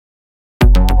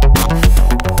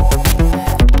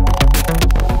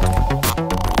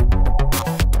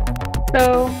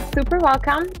super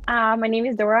welcome. My name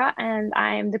is Dora, and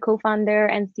I'm the co-founder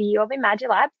and CEO of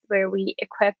imagiLabs, where we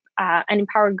equip and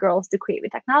empower girls to create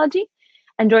with technology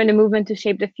and join the movement to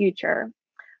shape the future.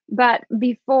 But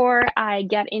before I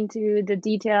get into the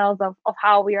details of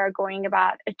how we are going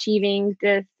about achieving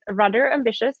this rather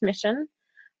ambitious mission,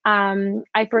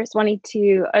 I first wanted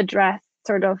to address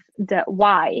sort of the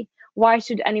why. Why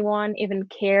should anyone even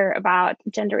care about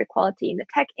gender equality in the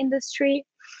tech industry?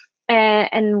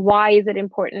 And why is it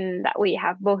important that we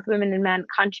have both women and men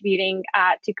contributing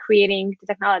to creating the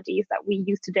technologies that we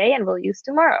use today and will use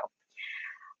tomorrow?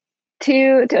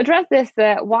 To address this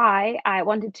why, I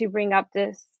wanted to bring up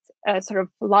this sort of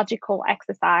logical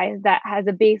exercise that has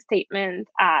a base statement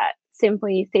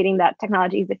simply stating that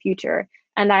technology is the future.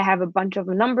 And I have a bunch of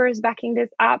numbers backing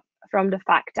this up, from the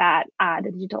fact that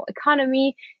the digital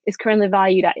economy is currently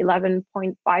valued at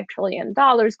 $11.5 trillion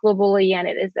globally, and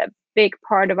it is a big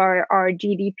part of our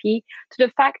GDP, to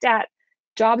the fact that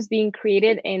jobs being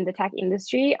created in the tech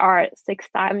industry are 6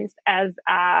 times as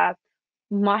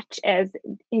much as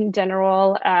in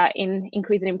general in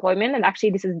increase in employment. And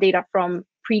actually, this is data from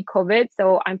pre-COVID,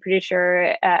 so I'm pretty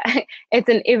sure it's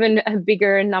an even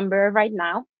bigger number right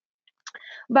now.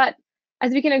 But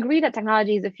as we can agree that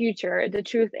technology is the future, the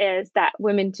truth is that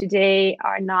women today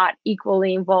are not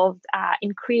equally involved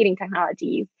in creating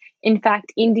technologies. In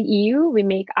fact, in the EU, we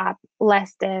make up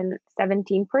less than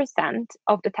 17%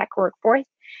 of the tech workforce.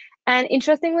 And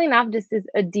interestingly enough, this is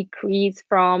a decrease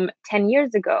from 10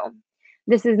 years ago.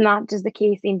 This is not just the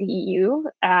case in the EU.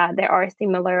 There are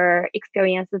similar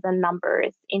experiences and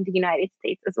numbers in the United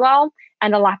States as well.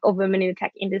 And the lack of women in the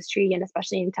tech industry, and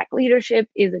especially in tech leadership,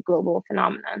 is a global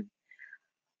phenomenon.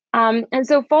 And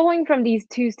so following from these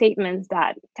two statements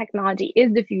that technology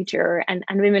is the future and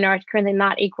women are currently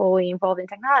not equally involved in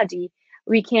technology,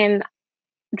 we can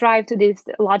drive to this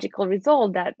logical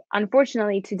result that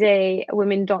unfortunately today,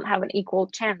 women don't have an equal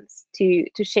chance to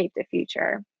shape the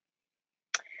future.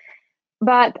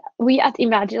 But we at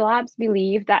imagiLabs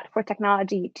believe that for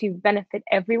technology to benefit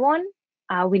everyone,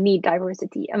 we need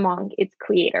diversity among its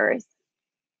creators.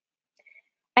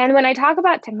 And when I talk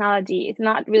about technology, it's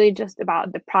not really just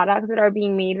about the products that are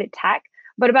being made with tech,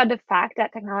 but about the fact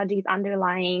that technology is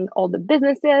underlying all the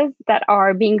businesses that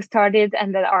are being started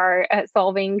and that are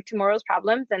solving tomorrow's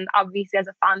problems. And obviously, as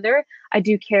a founder, I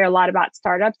do care a lot about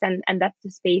startups, and that's the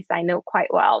space I know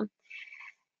quite well.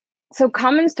 So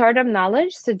common startup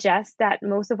knowledge suggests that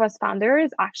most of us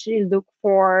founders actually look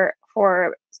for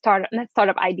not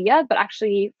startup ideas, but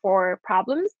actually for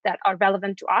problems that are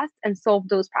relevant to us and solve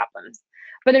those problems.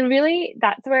 But then really,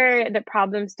 that's where the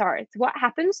problem starts. What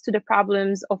happens to the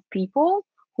problems of people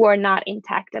who are not in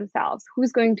tech themselves?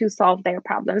 Who's going to solve their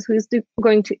problems? Who's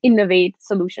going to innovate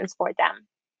solutions for them?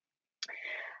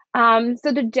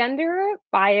 So the gender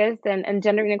bias and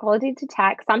gender inequality to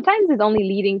tech sometimes is only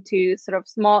leading to sort of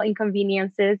small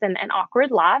inconveniences and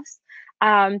awkward laughs.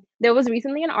 There was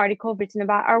recently an article written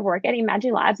about our work at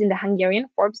imagiLabs in the Hungarian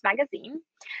Forbes magazine.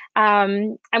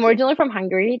 I'm originally from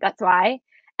Hungary, that's why.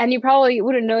 And you probably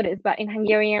wouldn't notice, but in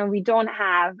Hungarian, we don't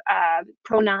have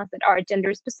pronouns that are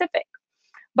gender specific.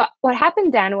 But what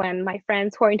happened then when my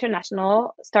friends who are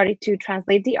international started to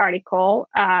translate the article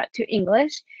to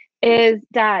English is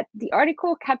that the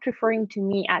article kept referring to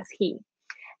me as he.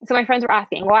 So my friends were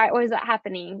asking, why is that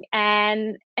happening?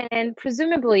 And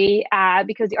presumably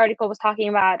because the article was talking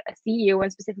about a CEO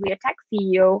and specifically a tech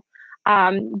CEO,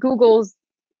 Google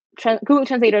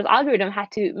Translator's algorithm had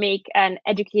to make an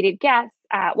educated guess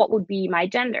at what would be my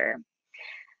gender.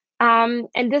 And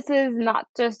this is not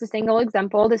just a single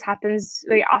example. This happens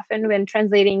very often when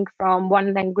translating from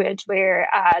one language where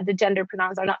the gender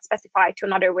pronouns are not specified to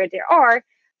another where there are.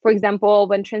 For example,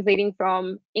 when translating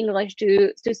from English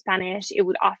to Spanish, it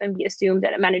would often be assumed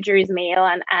that a manager is male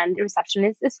and the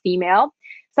receptionist is female.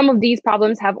 Some of these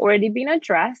problems have already been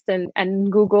addressed, and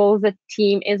Google's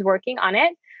team is working on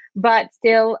it, but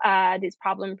still this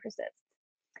problem persists.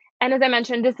 And as I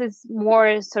mentioned, this is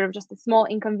more sort of just a small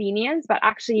inconvenience, but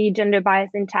actually gender bias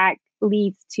in tech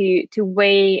leads to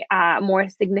way more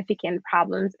significant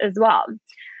problems as well.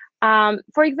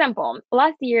 For example,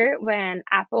 last year when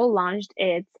Apple launched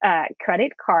its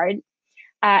credit card,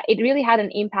 it really had an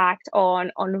impact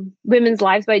on women's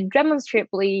lives by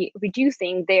demonstrably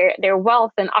reducing their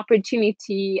wealth and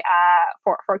opportunity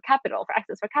for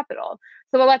access for capital.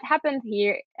 So what happened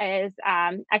here is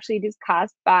actually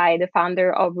discussed by the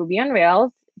founder of Ruby on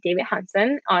Rails, David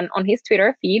Hansen, on his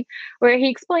Twitter feed, where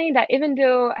he explained that even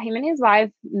though him and his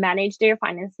wife managed their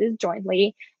finances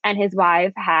jointly, and his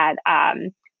wife had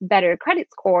better credit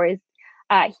scores,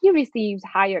 he receives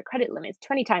higher credit limits,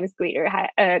 20 times greater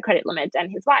credit limits than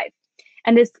his wife.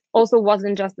 And this also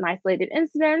wasn't just an isolated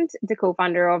incident. The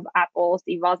co-founder of Apple,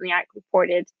 Steve Wozniak,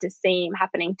 reported the same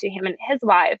happening to him and his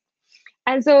wife.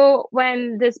 And so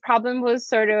when this problem was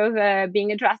sort of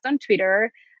being addressed on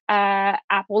Twitter,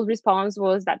 Apple's response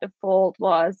was that the fault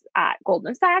was at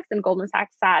Goldman Sachs, and Goldman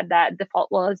Sachs said that the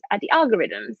fault was at the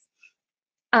algorithms.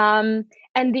 And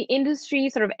the industry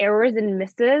sort of errors and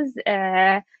misses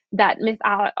that miss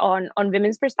out on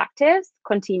women's perspectives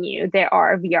continue. There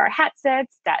are VR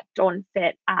headsets that don't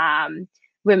fit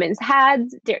women's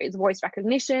heads. There is voice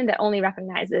recognition that only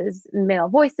recognizes male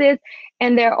voices.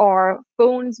 And there are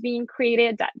phones being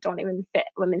created that don't even fit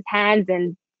women's hands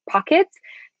and pockets,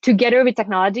 together with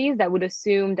technologies that would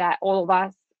assume that all of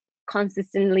us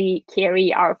consistently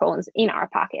carry our phones in our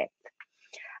pockets.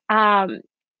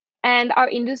 And our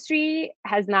industry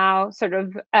has now sort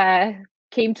of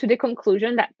came to the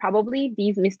conclusion that probably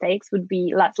these mistakes would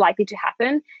be less likely to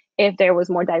happen if there was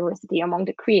more diversity among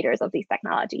the creators of these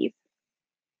technologies.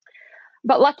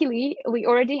 But luckily, we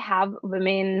already have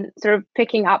women sort of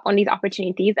picking up on these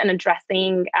opportunities and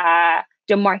addressing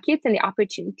the markets and the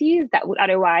opportunities that would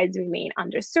otherwise remain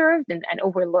underserved and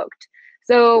overlooked.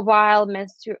 So while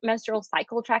menstrual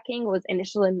cycle tracking was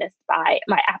initially missed by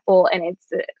Apple and its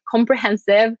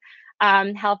comprehensive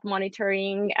health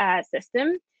monitoring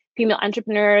system, female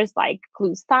entrepreneurs like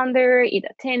Clue's founder, Ida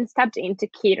Tin, stepped in to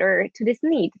cater to this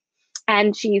need.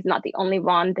 And she's not the only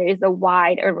one. There is a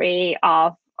wide array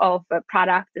of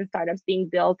products and startups being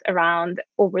built around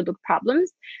overlooked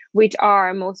problems, which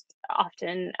are most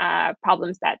often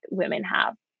problems that women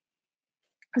have.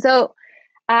 So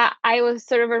I was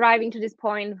sort of arriving to this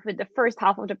point with the first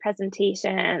half of the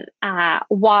presentation,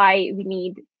 why we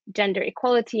need gender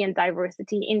equality and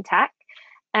diversity in tech.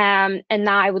 And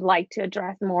now I would like to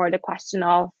address more the question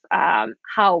of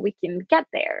how we can get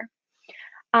there.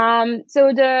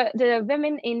 So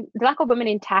the lack of women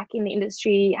in tech in the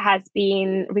industry has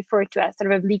been referred to as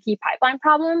sort of a leaky pipeline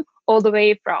problem, all the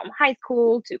way from high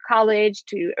school to college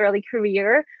to early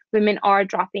career. Women are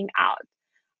dropping out.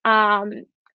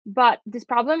 But this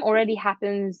problem already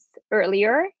happens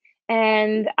earlier.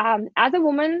 And as a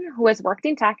woman who has worked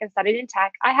in tech and studied in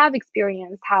tech, I have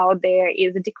experienced how there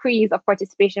is a decrease of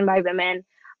participation by women.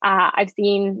 I've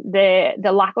seen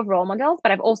the lack of role models,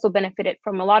 but I've also benefited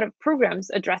from a lot of programs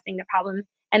addressing the problem.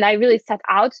 And I really set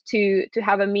out to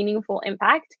have a meaningful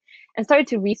impact and started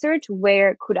to research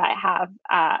where could I have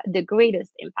the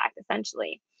greatest impact,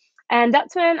 essentially. And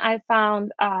that's when I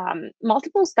found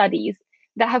multiple studies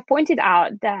that have pointed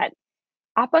out that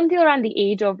up until around the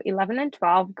age of 11 and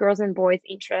 12, girls and boys'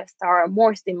 interests are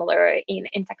more similar in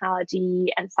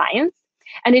technology and science.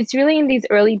 And it's really in these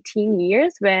early teen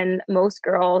years when most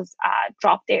girls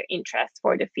drop their interest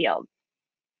for the field.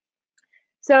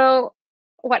 So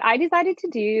what I decided to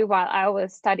do while I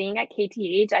was studying at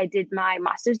KTH, I did my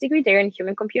master's degree there in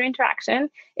human-computer interaction,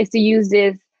 is to use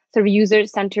this sort of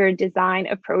user-centered design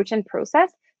approach and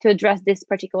process to address this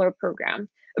particular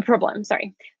problem. So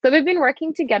we've been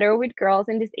working together with girls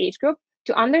in this age group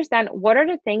to understand what are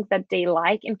the things that they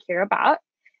like and care about,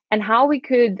 and how we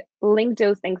could link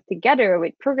those things together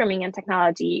with programming and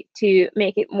technology to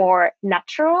make it more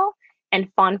natural and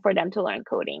fun for them to learn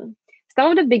coding.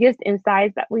 Some of the biggest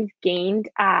insights that we've gained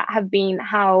have been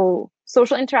how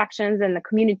social interactions in the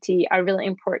community are really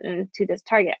important to this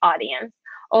target audience.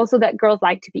 Also, that girls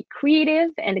like to be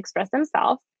creative and express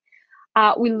themselves.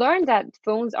 We learned that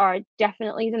phones are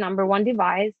definitely the #1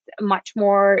 device, much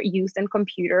more used than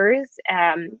computers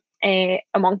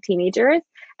among teenagers.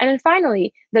 And then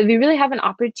finally, that we really have an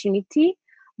opportunity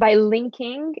by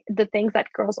linking the things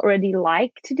that girls already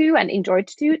like to do and enjoy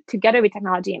to do together with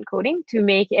technology and coding to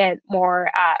make it more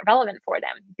relevant for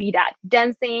them, be that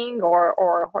dancing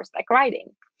or horseback riding.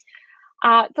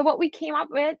 So what we came up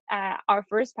with, our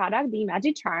first product, the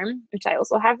imagiCharm, which I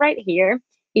also have right here,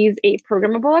 is a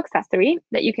programmable accessory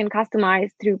that you can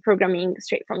customize through programming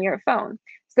straight from your phone.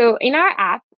 So in our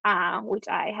app, which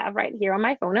I have right here on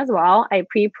my phone as well, I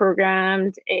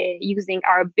pre-programmed using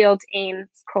our built-in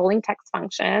scrolling text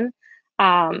function.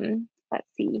 Let's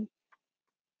see,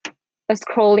 a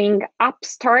scrolling up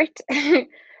start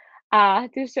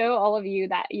to show all of you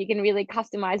that you can really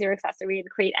customize your accessory and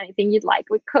create anything you'd like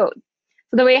with code.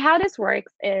 So the way how this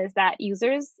works is that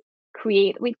users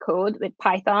create with code with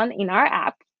Python in our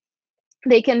app.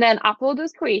 They can then upload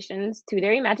those creations to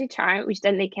their imagiCharm, which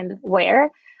then they can wear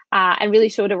and really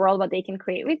show the world what they can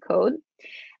create with code.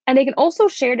 And they can also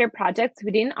share their projects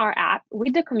within our app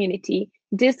with the community.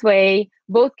 This way,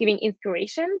 both giving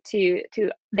inspiration to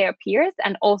their peers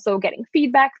and also getting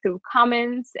feedback through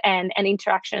comments and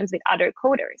interactions with other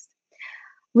coders.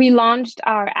 We launched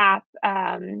our app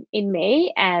in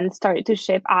May and started to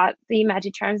ship out the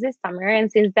Magic Charms this summer.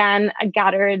 And since then, I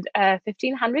gathered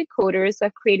 1,500 coders who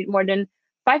have created more than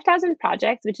 5,000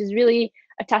 projects, which is really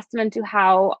a testament to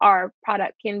how our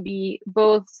product can be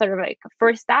both sort of like a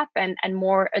first step and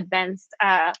more advanced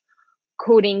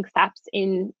coding steps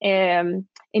in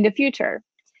the future.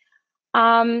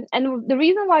 And the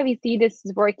reason why we see this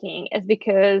is working is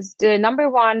because the number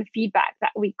one feedback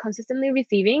that we consistently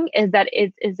receiving is that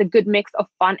it is a good mix of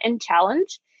fun and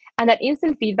challenge. And that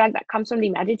instant feedback that comes from the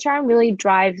Magic Charm really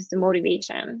drives the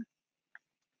motivation.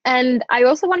 And I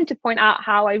also wanted to point out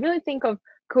how I really think of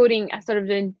coding as sort of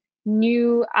the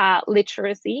new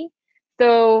literacy.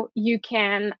 So you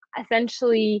can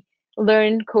essentially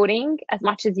learn coding as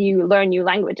much as you learn new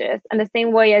languages. And the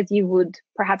same way as you would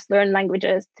perhaps learn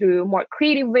languages through more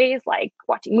creative ways, like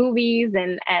watching movies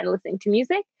and listening to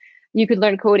music, you could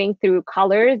learn coding through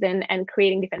colors and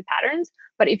creating different patterns.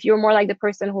 But if you're more like the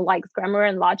person who likes grammar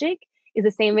and logic, is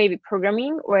the same way with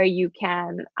programming, where you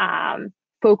can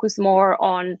focus more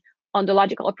on the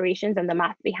logical operations and the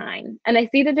math behind. And I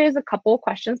see that there's a couple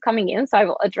questions coming in, so I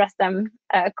will address them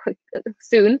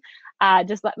soon.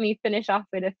 Just let me finish off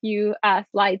with a few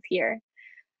slides here.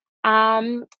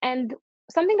 And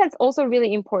something that's also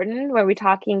really important when we're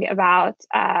talking about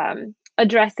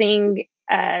addressing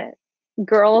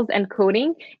girls and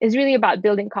coding is really about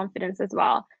building confidence as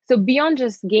well. So beyond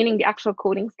just gaining the actual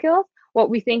coding skills, what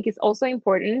we think is also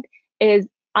important is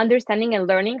understanding and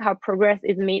learning how progress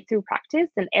is made through practice,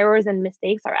 and errors and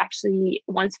mistakes are actually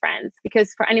one's friends.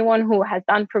 Because for anyone who has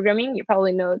done programming, you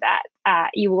probably know that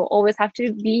you will always have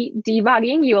to be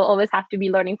debugging. You will always have to be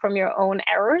learning from your own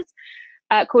errors.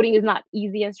 Coding is not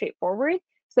easy and straightforward.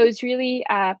 So it's really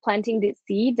planting the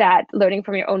seed that learning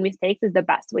from your own mistakes is the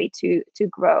best way to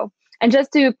grow. And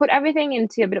just to put everything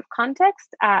into a bit of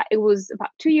context, it was about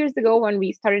 2 years ago when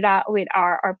we started out with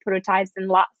our prototypes, and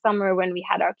last summer when we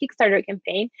had our Kickstarter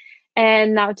campaign.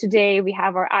 And now today we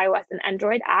have our iOS and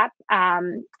Android app,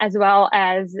 as well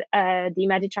as the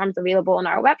Magic Charms available on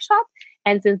our web shop.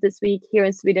 And since this week here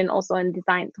in Sweden, also in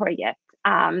Design Torget.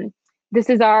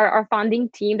 This is our founding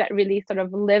team that really sort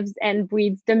of lives and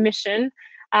breathes the mission.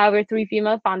 We're 3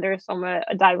 female founders from a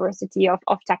diversity of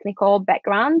technical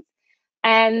backgrounds.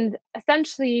 And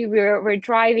essentially, we're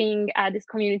driving this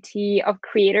community of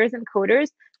creators and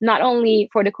coders, not only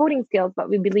for the coding skills, but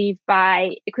we believe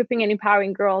by equipping and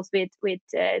empowering girls with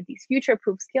these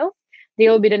future-proof skills, they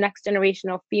will be the next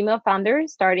generation of female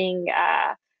founders, starting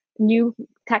new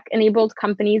tech-enabled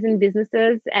companies and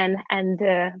businesses, and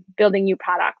building new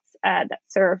products that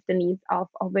serve the needs of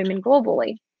women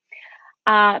globally.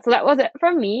 So that was it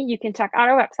from me. You can check out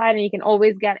our website, and you can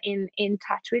always get in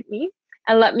touch with me.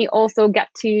 And let me also get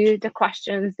to the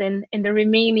questions in the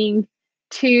remaining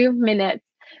 2 minutes.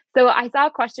 So I saw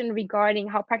a question regarding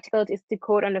how practical it is to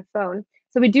code on the phone.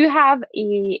 So we do have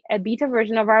a beta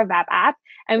version of our web app,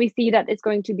 and we see that it's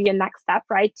going to be a next step,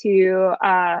 right, to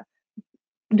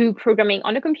do programming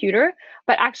on the computer.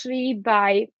 But actually,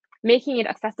 by making it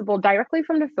accessible directly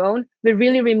from the phone, we're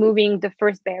really removing the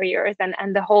first barriers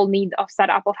and the whole need of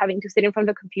setup of having to sit in front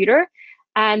of the computer.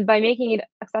 And by making it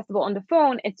accessible on the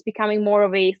phone, it's becoming more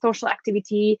of a social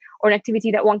activity, or an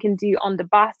activity that one can do on the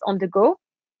bus, on the go.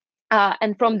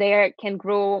 And from there, it can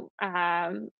grow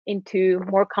into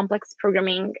more complex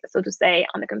programming, so to say,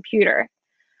 on the computer.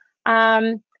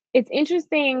 It's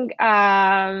interesting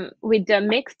with the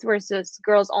mixed versus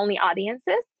girls-only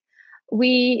audiences.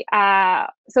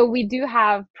 So we do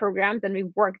have programs, and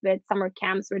we've worked with summer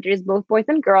camps where there's both boys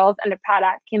and girls, and the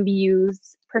product can be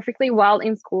used perfectly well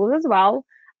in schools as well.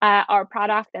 Our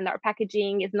product and our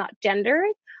packaging is not gendered.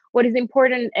 What is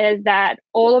important is that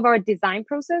all of our design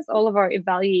process, all of our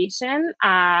evaluation,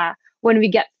 when we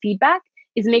get feedback,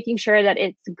 is making sure that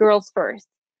it's girls first,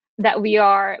 that we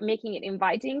are making it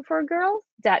inviting for girls,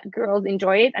 that girls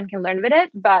enjoy it and can learn with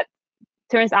it. But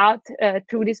turns out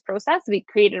through this process, we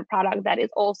created a product that is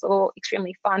also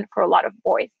extremely fun for a lot of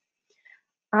boys.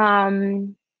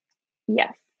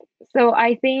 Yes, so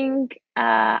I think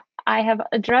I have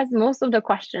addressed most of the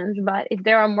questions, but if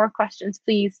there are more questions,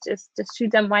 please just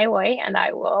shoot them my way, and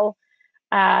I will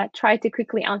try to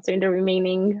quickly answer in the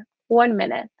remaining 1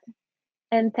 minute.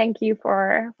 And thank you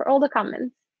for all the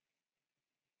comments.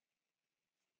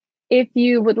 If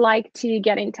you would like to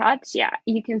get in touch, yeah,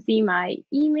 you can see my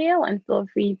email, and feel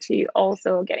free to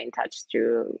also get in touch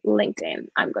through LinkedIn.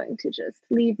 I'm going to just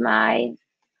leave my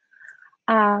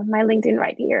my LinkedIn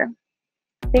right here.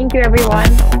 Thank you,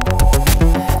 everyone.